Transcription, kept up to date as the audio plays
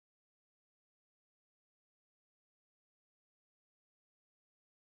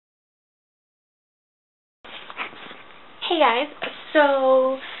Hey guys,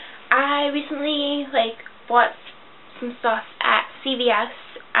 so I recently bought some stuff at CVS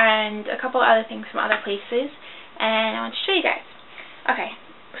and a couple other things from other places, and I want to show you guys. Okay,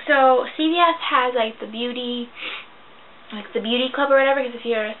 so CVS has the beauty club or whatever, because if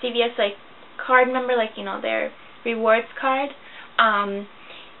you're a CVS card member, their rewards card,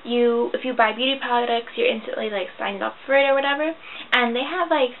 if you buy beauty products, you're instantly signed up for it or whatever. And they have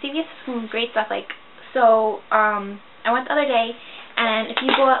CVS has some great stuff. I went the other day, and if you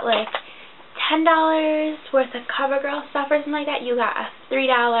bought $10 worth of CoverGirl stuff or something like that, you got a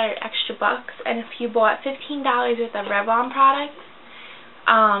 $3 extra bucks. And if you bought $15 worth of Revlon products,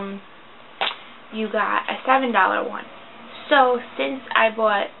 you got a $7 one. So since I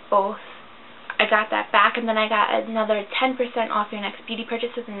bought both, I got that back, and then I got another 10% off your next beauty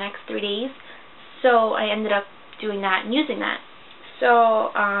purchase in the next 3 days. So I ended up doing that and using that.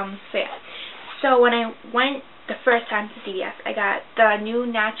 So yeah. So when I went the first time to CVS, I got the new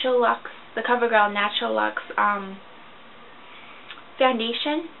Natural Luxe, the CoverGirl Natural Luxe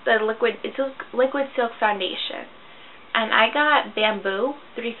foundation, it's a liquid silk foundation. And I got Bamboo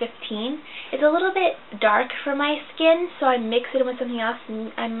 315. It's a little bit dark for my skin, so I mixed it in with something else.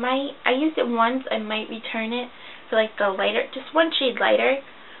 And I used it once. I might return it for the lighter, just one shade lighter,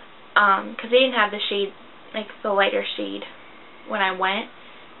 because they didn't have the shade, the lighter shade when I went.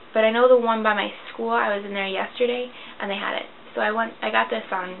 But I know the one by my school, I was in there yesterday, and they had it. So I got this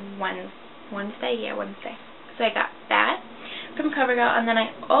on Wednesday. Yeah, Wednesday. So I got that from CoverGirl, and then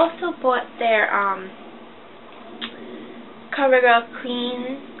I also bought their CoverGirl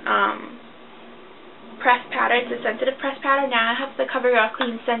Clean press powder. It's a sensitive press powder. Now I have the CoverGirl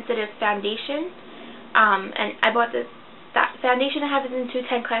Clean Sensitive Foundation, and I bought that foundation. I have it in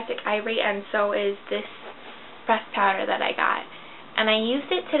 210 Classic Ivory, and so is this press powder that I got. And I used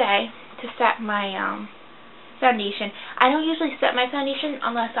it today to set my foundation. I don't usually set my foundation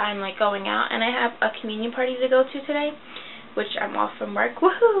unless I'm going out, and I have a communion party to go to today, which I'm off from work,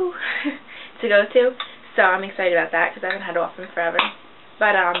 woohoo, to go to. So I'm excited about that because I haven't had it off in forever.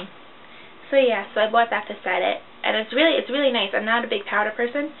 But so yeah, so I bought that to set it, and it's really nice. I'm not a big powder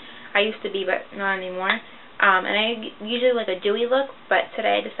person. I used to be, but not anymore. And I usually like a dewy look, but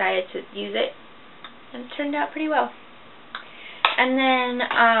today I decided to use it, and it turned out pretty well. And then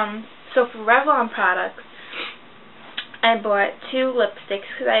so for Revlon products, I bought 2 lipsticks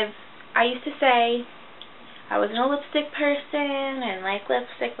because I used to say I wasn't a lipstick person and like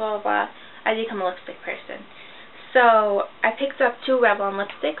lipstick, blah blah blah. I become a lipstick person. So I picked up 2 Revlon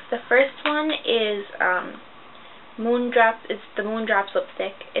lipsticks. The first one is It's the Moondrops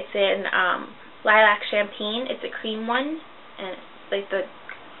lipstick. It's in Lilac Champagne. It's a cream one, and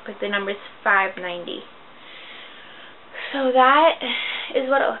the number is 590. So that is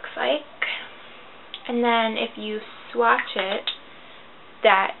what it looks like. And then if you swatch it,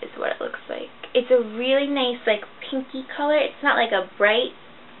 that is what it looks like. It's a really nice pinky color. It's not a bright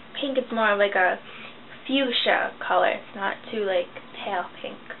pink, it's more of a fuchsia color. It's not too pale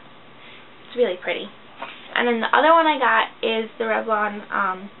pink. It's really pretty. And then the other one I got is the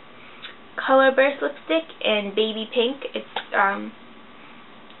Revlon Color Burst lipstick in baby pink. It's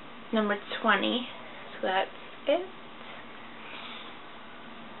number 20. So that's it.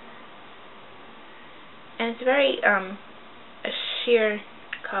 And it's very a sheer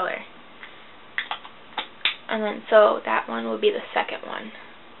color. And then so that one will be the second one.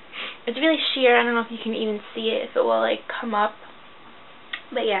 It's really sheer. I don't know if you can even see it, if it will come up.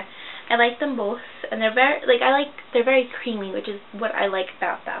 But yeah, I like them both, and they're very they're very creamy, which is what I like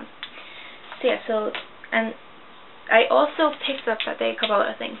about them. So yeah, and I also picked up that day a couple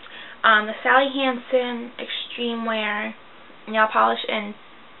other things. The Sally Hansen Extreme Wear nail polish in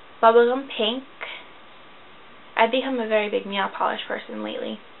bubblegum pink. I've become a very big nail polish person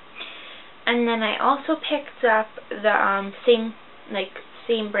lately. And then I also picked up the same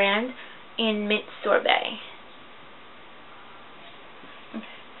brand in mint sorbet.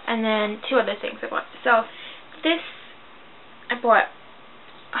 And then 2 other things I bought. So this I bought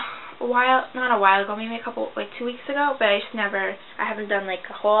not a while ago, maybe 2 weeks ago, but I haven't done a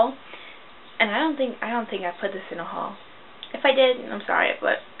haul. And I don't think I put this in a haul. If I did, I'm sorry,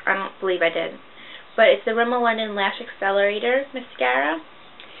 but I don't believe I did. But it's the Rimmel London Lash Accelerator Mascara.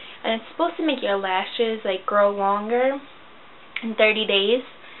 And it's supposed to make your lashes grow longer in 30 days.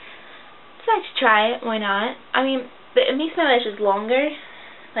 So I should try it. Why not? I mean, it makes my lashes longer,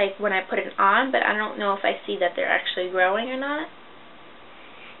 when I put it on, but I don't know if I see that they're actually growing or not.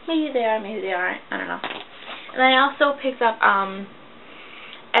 Maybe they are, maybe they aren't. I don't know. And then I also picked up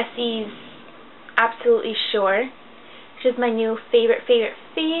Essie's Absolutely Sure, which is my new favorite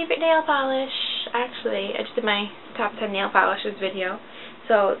nail polish. Actually, I just did my top 10 nail polishes video.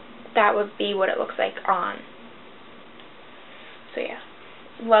 So that would be what it looks like on. So yeah,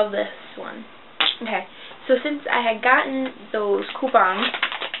 love this one. Okay, so since I had gotten those coupons,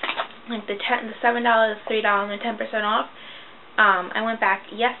 like the $7, $3, and the 10% off, I went back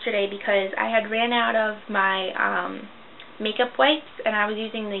yesterday because I had ran out of my makeup wipes, and I was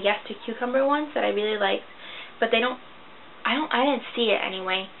using the Yes to Cucumber ones that I really liked, but I didn't see it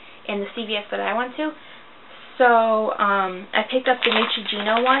anyway in the CVS that I went to. So I picked up the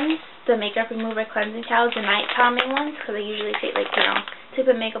Neutrogena ones, the makeup remover cleansing towels, the night calming ones, because I usually take, like, you know, take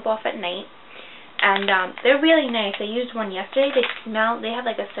the makeup off at night. And they're really nice. I used one yesterday. They have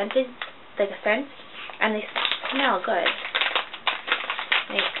like a scent, and they smell good.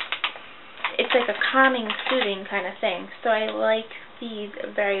 Like, it's like a calming, soothing kind of thing. So I like these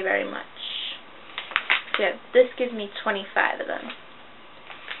very, very much. So yeah, this gives me 25 of them.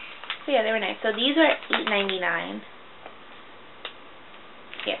 So yeah, they were nice. So these are $8.99.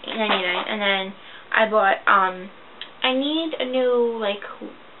 Yeah, $8.99. And then I bought, I need a new, like,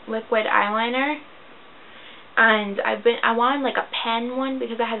 liquid eyeliner. And I wanted, like, a pen one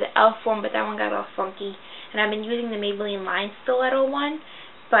because I had the e.l.f. one, but that one got all funky. And I've been using the Maybelline Line Stiletto one.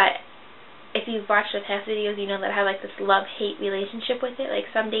 But if you've watched the past videos, you know that I have, like, this love-hate relationship with it. Like,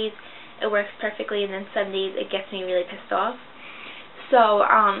 some days it works perfectly, and then some days it gets me really pissed off. So,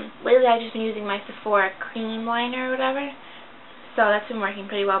 lately I've just been using my Sephora cream liner or whatever. So that's been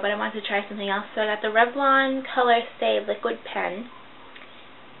working pretty well, but I wanted to try something else. So I got the Revlon Color Stay liquid pen.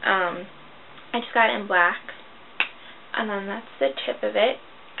 I just got it in black. And then that's the tip of it.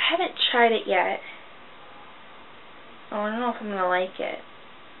 I haven't tried it yet. Oh, I don't know if I'm going to like it.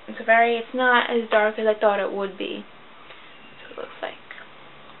 It's not as dark as I thought it would be. That's what it looks like.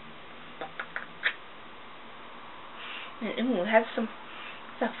 Ooh, it has some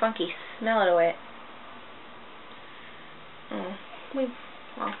funky smell to it.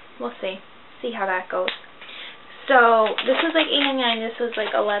 We'll see. See how that goes. So this was like $8.99. This was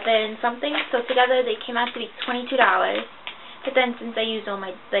like $11 something. So together they came out to be $22. But then since I used all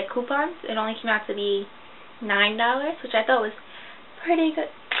my coupons, it only came out to be $9, which I thought was pretty good.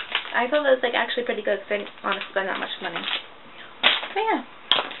 I thought that was like actually pretty good because I didn't want to spend that much money. So yeah,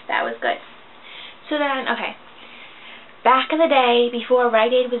 that was good. So then, okay. Back in the day, before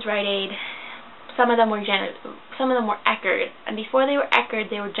Rite Aid was Rite Aid, some of them were Eckerd, and before they were Eckerd,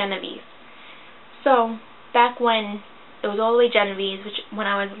 they were Genevieve. So back when it was all the way Genevieve, which when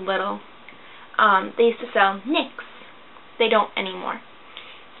I was little, they used to sell NYX. They don't anymore.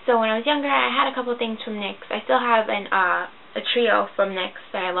 So when I was younger, I had a couple of things from NYX. I still have a trio from NYX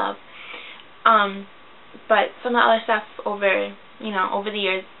that I love. But some of the other stuff over the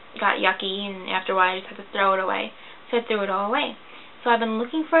years got yucky, and after a while I just had to throw it away. So I threw it all away. So I've been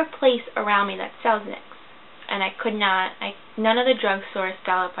looking for a place around me that sells NYX, and I could not. None of the drugstores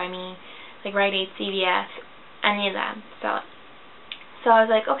sell it by me, like Rite Aid, CVS, any of them sell it. So I was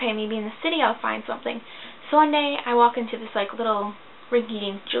like, okay, maybe in the city I'll find something. So one day I walk into this like little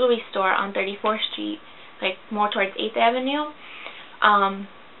rinky-dink jewelry store on 34th Street, like more towards 8th Avenue.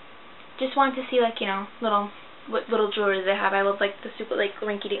 Just wanted to see what little jewelry they have. I love like the super like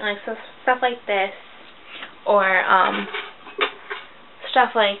rinky-dink, like stuff like this, or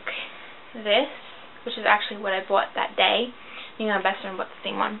stuff like this, which is actually what I bought that day. My best friend bought the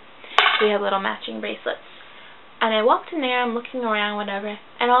same one. So we have little matching bracelets. And I walked in there, I'm looking around, whatever,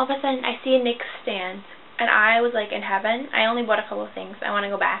 and all of a sudden I see a NYX stand. And I was like in heaven. I only bought a couple of things. I want to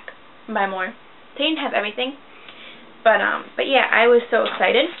go back and buy more. They didn't have everything. But yeah, I was so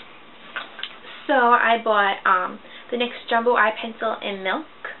excited. So I bought the NYX Jumbo Eye Pencil in Milk.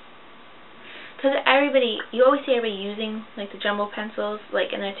 Because you always see everybody using like the jumbo pencils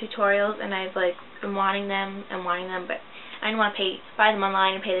like in their tutorials, and I've like been wanting them, but I didn't want to buy them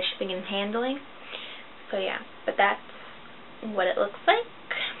online and pay the shipping and handling. So yeah, but that's what it looks like.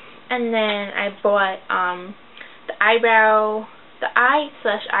 And then I bought the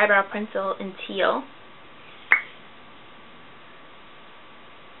eye/eyebrow pencil in teal.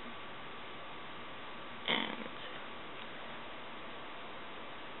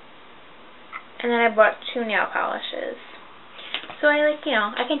 And then I bought 2 nail polishes. So I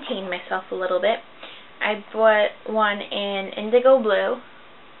I contained myself a little bit. I bought one in indigo blue,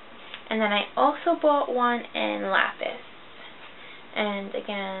 and then I also bought one in lapis. And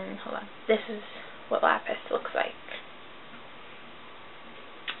again, hold on, this is what lapis looks like.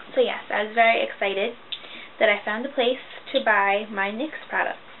 So yes, I was very excited that I found a place to buy my NYX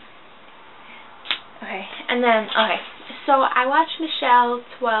products. Okay, and then, so I watched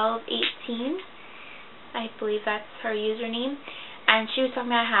Michelle1218, I believe that's her username, and she was talking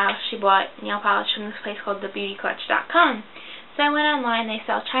about how she bought nail polish from this place called thebeautyclutch.com. So I went online. They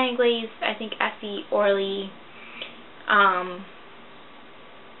sell China Glaze, I think Essie, Orly,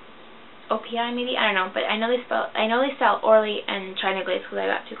 OPI maybe, I don't know, but I know they sell Orly and China Glaze because I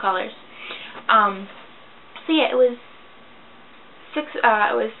got 2 colors. So yeah, it was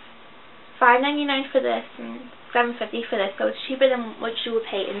 $5.99 for this and $7.50 for this, so it's cheaper than what you would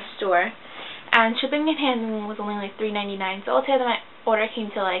pay in store. And shipping and handling was only like $3.99, so altogether my order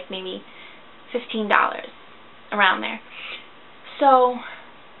came to like maybe $15, around there. So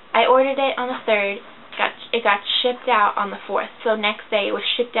I ordered it on the 3rd. It got shipped out on the 4th. So next day it was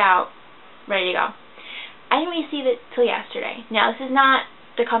shipped out, ready to go. I didn't receive it till yesterday. Now this is not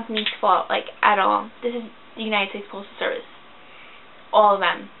the company's fault, like, at all. This is the United States Postal Service. All of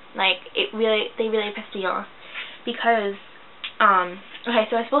them. Like, they really pissed me off. Because, okay,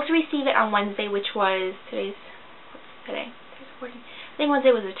 so I was supposed to receive it on Wednesday, which was, today's 14th. I think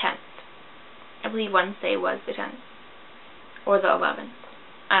Wednesday was the 10th. I believe Wednesday was the 10th. Or the 11th.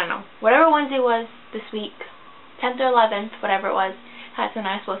 I don't know. Whatever Wednesday was this week, 10th or 11th, whatever it was, that's when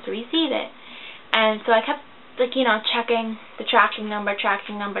I was supposed to receive it. And so I kept, like, you know, checking the tracking number,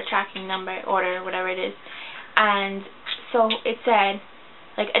 order, whatever it is. And so it said,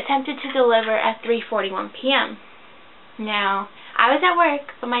 like, attempted to deliver at 3:41 p.m. Now, I was at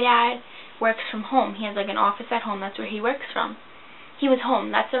work, but my dad works from home. He has, like, an office at home. That's where he works from. He was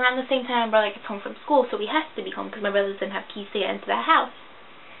home. That's around the same time my brother gets home from school, so he has to be home because my brother doesn't have keys to get into the house.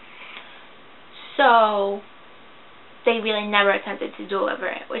 So they really never attempted to deliver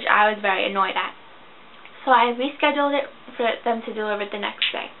it, which I was very annoyed at. So I rescheduled it for them to deliver it the next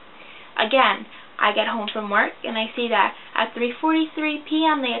day. Again, I get home from work and I see that at 3:43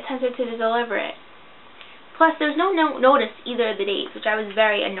 p.m. they attempted to deliver it. Plus, there's no notice either of the days, which I was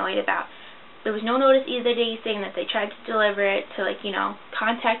very annoyed about. There was no notice either day saying that they tried to deliver it, to, like, you know,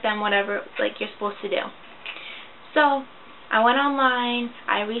 contact them, whatever, like you're supposed to do. So I went online.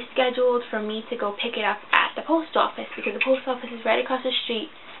 I rescheduled for me to go pick it up at the post office because the post office is right across the street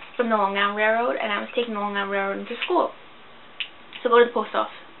from the Long Island Railroad, and I was taking the Long Island Railroad into school. So go to the post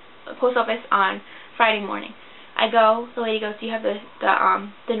office on Friday morning. I go. The lady goes, "Do you have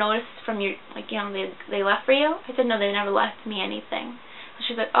the notice from your, like, you know, they left for you?" I said, "No, they never left me anything."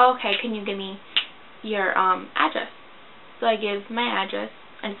 She's like, "Oh, okay, can you give me your address?" So I give my address,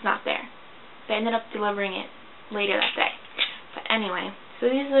 and it's not there. They ended up delivering it later that day. But anyway, so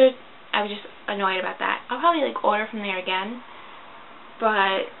I was just annoyed about that. I'll probably, like, order from there again,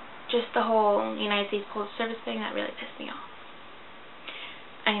 but just the whole United States Postal Service thing, that really pissed me off.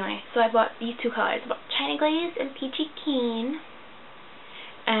 Anyway, so I bought these 2 colors. I bought China Glaze and Peachy Keen,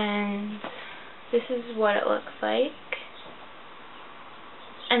 and this is what it looks like.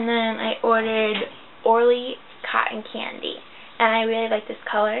 And then I ordered Orly Cotton Candy. And I really like this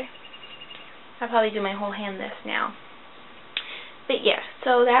color. I'll probably do my whole hand this now. But yeah,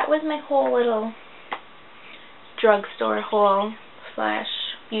 so that was my whole little drugstore haul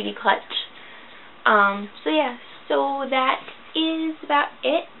 / beauty clutch. So yeah, so that is about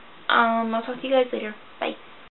it. I'll talk to you guys later.